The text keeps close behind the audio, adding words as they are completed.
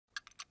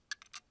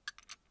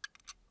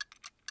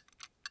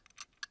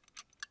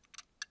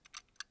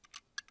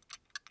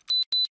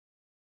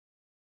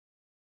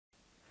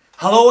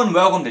Hello and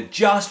welcome to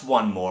Just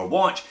One More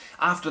Watch.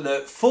 After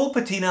the full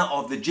patina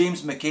of the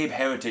James McCabe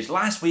Heritage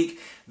last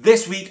week,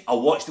 this week a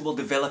watch that will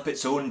develop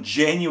its own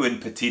genuine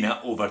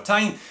patina over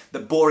time, the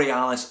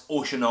Borealis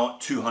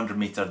Oceanaut 200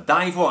 meter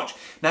dive watch.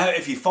 Now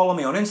if you follow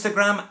me on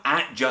Instagram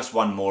at Just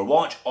One More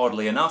Watch,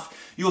 oddly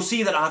enough, you'll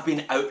see that I've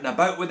been out and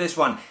about with this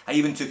one. I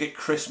even took it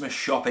Christmas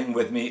shopping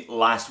with me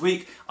last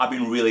week. I've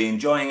been really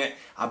enjoying it.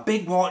 A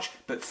big watch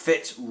but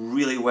fits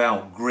really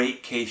well.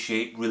 Great case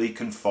shape, really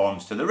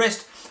conforms to the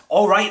wrist.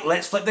 Alright,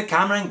 let's flip the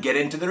camera and get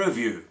into the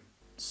review.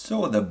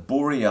 So the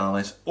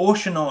Borealis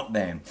Oceanaut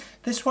then.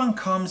 This one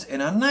comes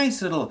in a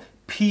nice little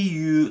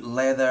PU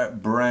leather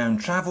brown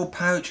travel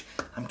pouch.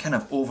 I'm kind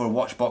of over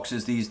watch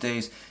boxes these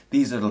days.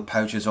 These little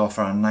pouches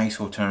offer a nice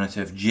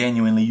alternative,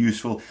 genuinely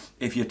useful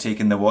if you're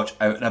taking the watch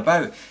out and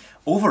about.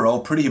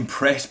 Overall, pretty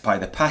impressed by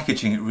the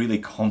packaging. It really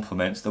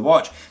complements the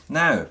watch.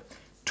 Now,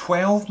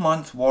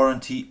 12-month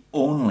warranty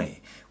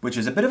only, which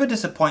is a bit of a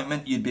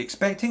disappointment. You'd be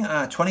expecting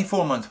a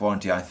 24-month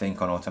warranty, I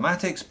think, on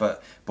automatics,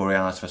 but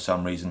Borealis for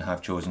some reason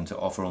have chosen to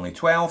offer only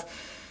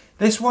 12.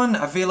 This one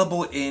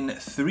available in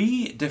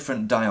 3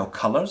 different dial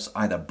colours,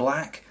 either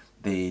black,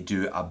 they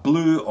do a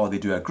blue or they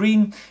do a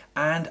green,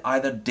 and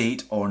either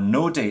date or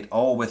no date,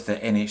 all with the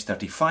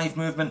NH35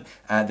 movement.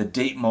 The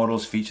date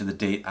models feature the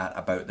date at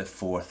about the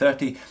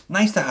 430.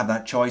 Nice to have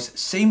that choice.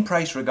 Same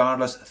price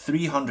regardless,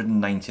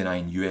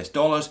 $399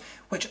 US,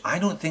 which I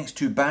don't think is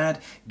too bad,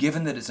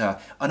 given that it's an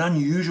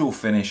unusual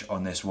finish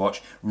on this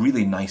watch.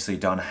 Really nicely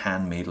done,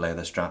 handmade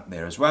leather strap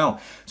there as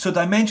well. So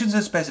dimensions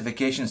and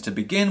specifications to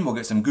begin. We'll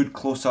get some good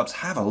close-ups,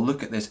 have a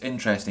look at this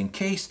interesting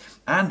case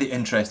and the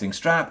interesting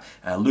strap,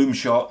 loom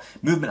shot,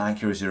 movement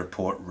accuracy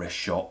report, wrist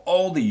shot,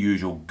 all the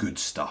usual good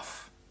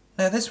stuff.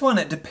 Now this one,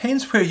 it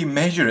depends where you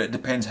measure it,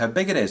 depends how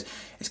big it is.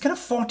 It's kind of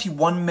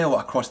 41mm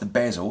across the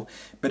bezel,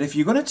 but if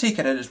you're going to take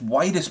it at its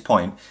widest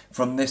point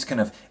from this kind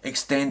of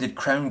extended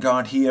crown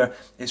guard here,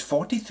 it's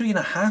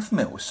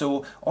 43.5mm,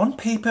 so on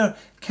paper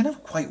kind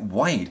of quite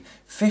wide.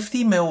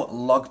 50mm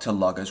lug to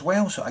lug as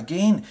well, so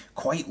again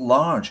quite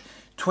large.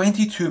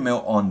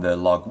 22mm on the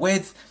lug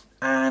width,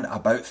 and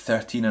about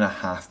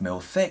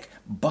 13.5mm thick,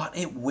 but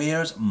it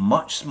wears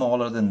much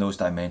smaller than those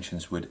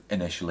dimensions would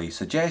initially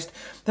suggest.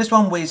 This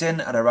one weighs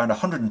in at around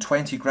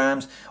 120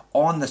 grams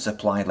on the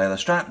supplied leather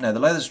strap. Now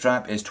the leather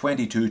strap is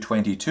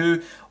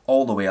 22-22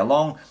 all the way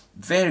along.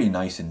 Very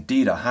nice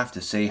indeed, I have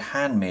to say,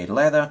 handmade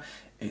leather.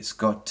 It's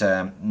got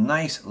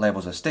nice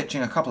levels of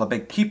stitching, a couple of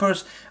big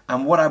keepers,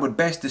 and what I would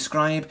best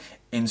describe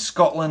in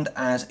Scotland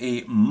as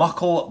a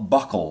muckle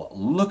buckle.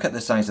 Look at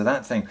the size of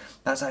that thing.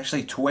 That's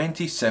actually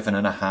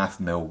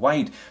 27.5mm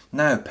wide.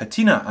 Now,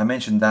 patina, I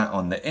mentioned that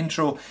on the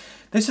intro.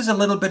 This is a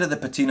little bit of the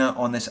patina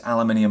on this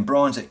aluminium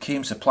bronze. It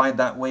came supplied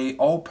that way,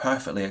 all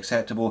perfectly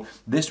acceptable.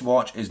 This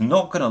watch is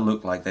not going to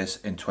look like this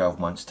in 12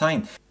 months'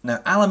 time. Now,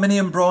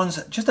 aluminium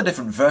bronze, just a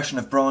different version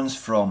of bronze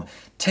from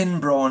tin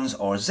bronze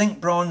or zinc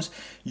bronze,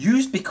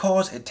 used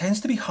because it tends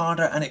to be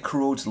harder and it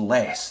corrodes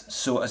less.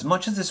 So as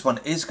much as this one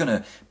is going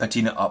to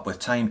patina up with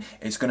time,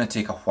 it's going to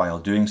take a while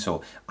doing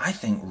so. I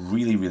think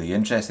really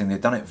interesting.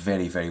 They've done it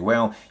very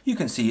well. You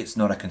can see it's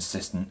not a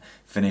consistent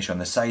finish on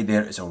the side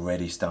there. It's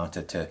already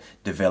started to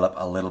develop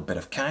a little bit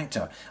of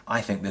character.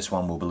 I think this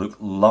one will look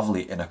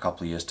lovely in a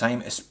couple of years'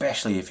 time,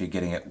 especially if you're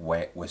getting it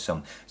wet with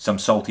some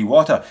salty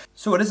water.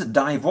 So it is a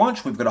dive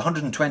watch. We've got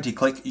 120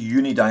 click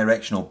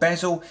unidirectional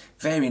bezel,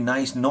 very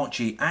nice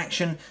notchy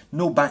action,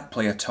 no back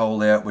play at all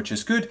there, which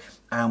is good.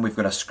 And we've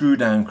got a screw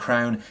down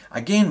crown,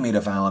 again made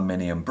of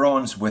aluminium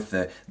bronze with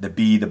the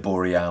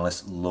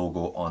Borealis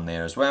logo on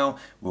there as well.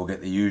 We'll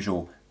get the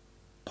usual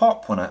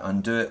pop when I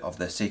undo it of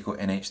the Seiko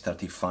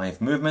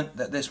NH35 movement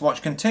that this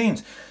watch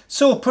contains.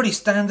 So pretty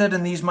standard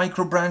in these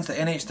micro brands, the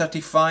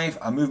NH35,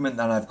 a movement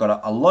that I've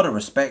got a lot of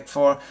respect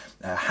for.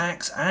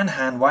 Hacks and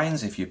hand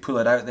winds, if you pull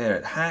it out there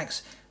it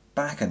hacks.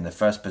 Back in the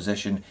first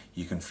position,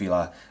 you can feel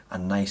a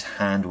nice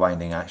hand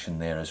winding action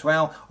there as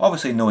well.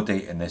 Obviously no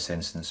date in this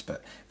instance,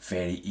 but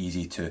very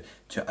easy to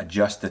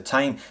adjust the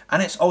time.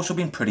 And it's also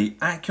been pretty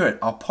accurate.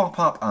 I'll pop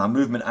up a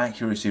movement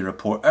accuracy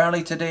report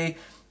early today.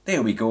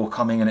 There we go,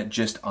 coming in at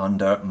just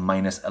under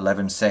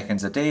 -11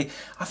 seconds a day.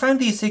 I found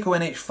these Seiko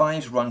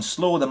NH5s run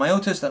slow. The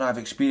Myotas that I've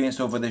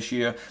experienced over this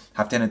year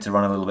have tended to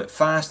run a little bit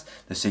fast.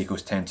 The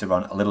Seikos tend to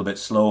run a little bit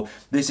slow.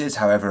 This is,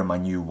 however, my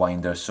new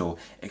winder, so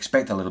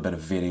expect a little bit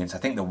of variance. I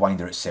think the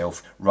winder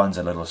itself runs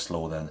a little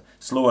slower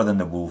than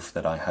the Wolf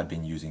that I had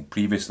been using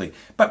previously,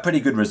 but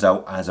pretty good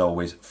result as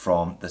always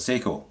from the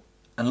Seiko.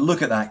 And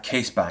look at that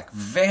case back,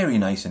 very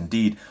nice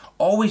indeed.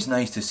 Always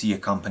nice to see a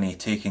company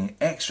taking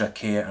extra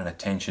care and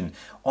attention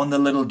on the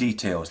little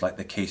details like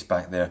the case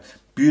back there.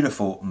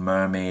 Beautiful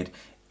mermaid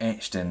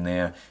etched in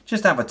there.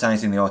 Just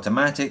advertising the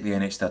automatic, the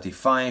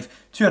NH35,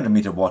 200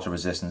 meter water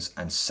resistance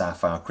and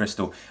sapphire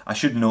crystal. I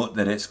should note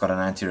that it's got an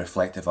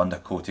anti-reflective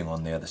undercoating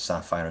on there, the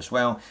sapphire as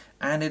well.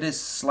 And it is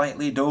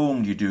slightly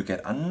domed. You do get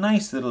a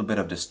nice little bit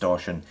of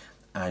distortion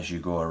as you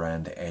go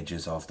around the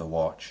edges of the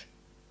watch.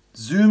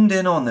 Zoomed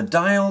in on the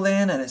dial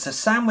then, and it's a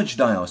sandwich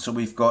dial, so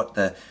we've got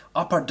the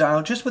upper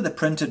dial just with the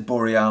printed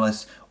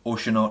Borealis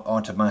Oceanaut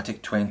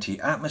automatic 20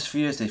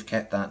 atmospheres. They've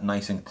kept that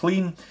nice and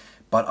clean.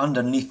 But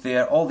underneath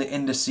there, all the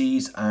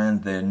indices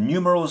and the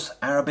numerals,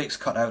 Arabics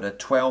cut out at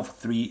 12,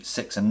 3,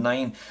 6 and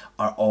 9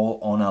 are all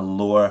on a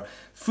lower,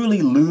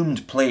 fully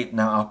loomed plate.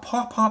 Now, a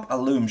pop-up a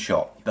loom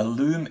shot. The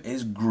loom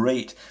is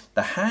great.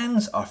 The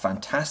hands are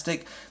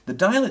fantastic. The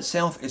dial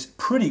itself is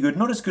pretty good.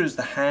 Not as good as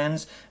the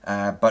hands,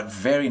 but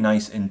very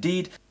nice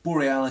indeed.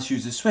 Borealis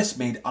uses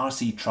Swiss-made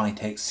RC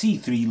Tritech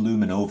C3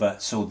 Luminova,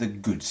 so the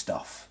good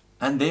stuff.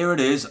 And there it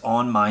is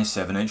on my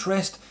 7-inch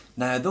wrist.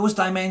 Now those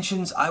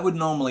dimensions, I would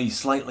normally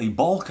slightly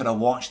balk at a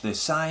watch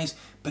this size,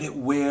 but it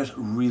wears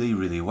really,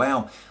 really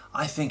well.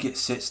 I think it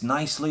sits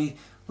nicely,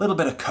 a little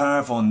bit of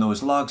curve on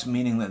those lugs,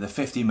 meaning that the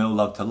 50mm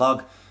lug to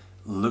lug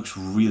looks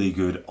really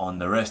good on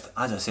the wrist.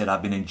 As I said,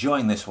 I've been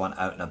enjoying this one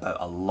out and about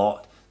a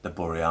lot, the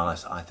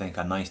Borealis. I think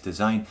a nice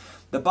design.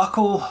 The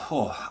buckle,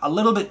 a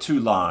little bit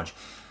too large.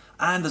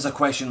 And there's a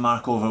question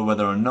mark over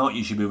whether or not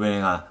you should be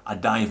wearing a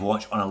dive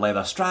watch on a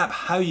leather strap.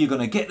 How are you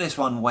going to get this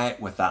one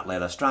wet with that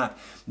leather strap?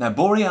 Now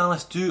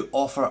Borealis do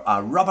offer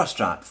a rubber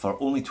strap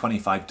for only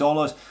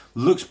 $25.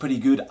 Looks pretty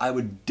good. I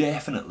would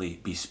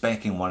definitely be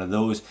speccing one of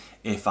those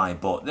if I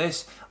bought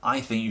this. I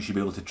think you should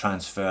be able to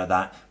transfer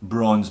that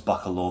bronze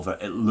buckle over.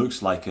 It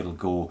looks like it'll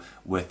go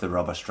with the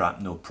rubber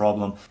strap, no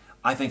problem.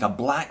 I think a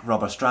black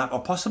rubber strap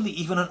or possibly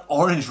even an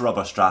orange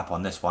rubber strap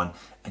on this one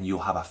and you'll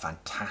have a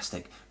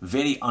fantastic,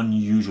 very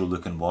unusual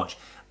looking watch,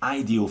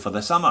 ideal for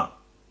the summer.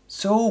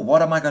 So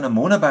what am I going to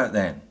moan about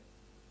then?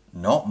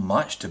 Not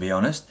much, to be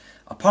honest.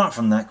 Apart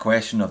from that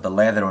question of the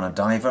leather on a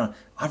diver,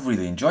 I've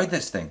really enjoyed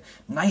this thing.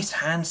 Nice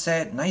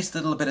handset, nice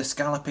little bit of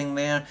scalloping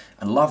there,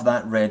 and love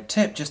that red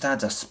tip, just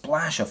adds a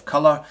splash of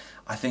colour.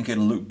 I think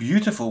it'll look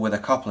beautiful with a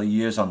couple of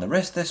years on the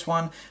wrist, this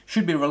one.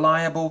 Should be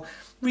reliable.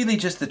 Really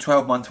just the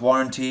 12-month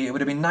warranty. It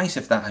would have been nice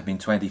if that had been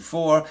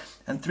 24,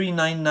 and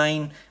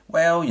 $399,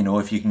 well, you know,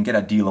 if you can get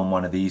a deal on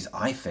one of these,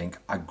 I think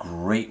a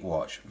great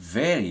watch.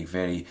 Very,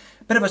 very,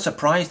 bit of a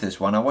surprise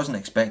this one. I wasn't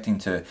expecting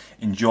to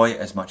enjoy it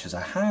as much as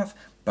I have,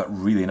 but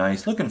really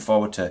nice. Looking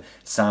forward to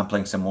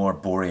sampling some more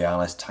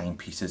Borealis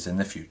timepieces in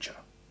the future.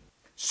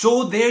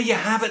 So there you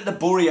have it, the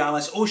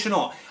Borealis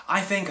Oceanaut.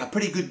 I think a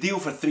pretty good deal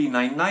for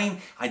 $399.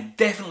 I'd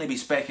definitely be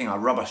speccing a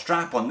rubber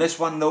strap on this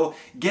one though,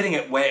 getting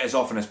it wet as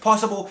often as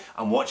possible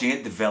and watching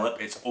it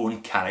develop its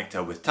own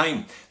character with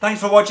time.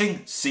 Thanks for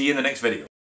watching, see you in the next video.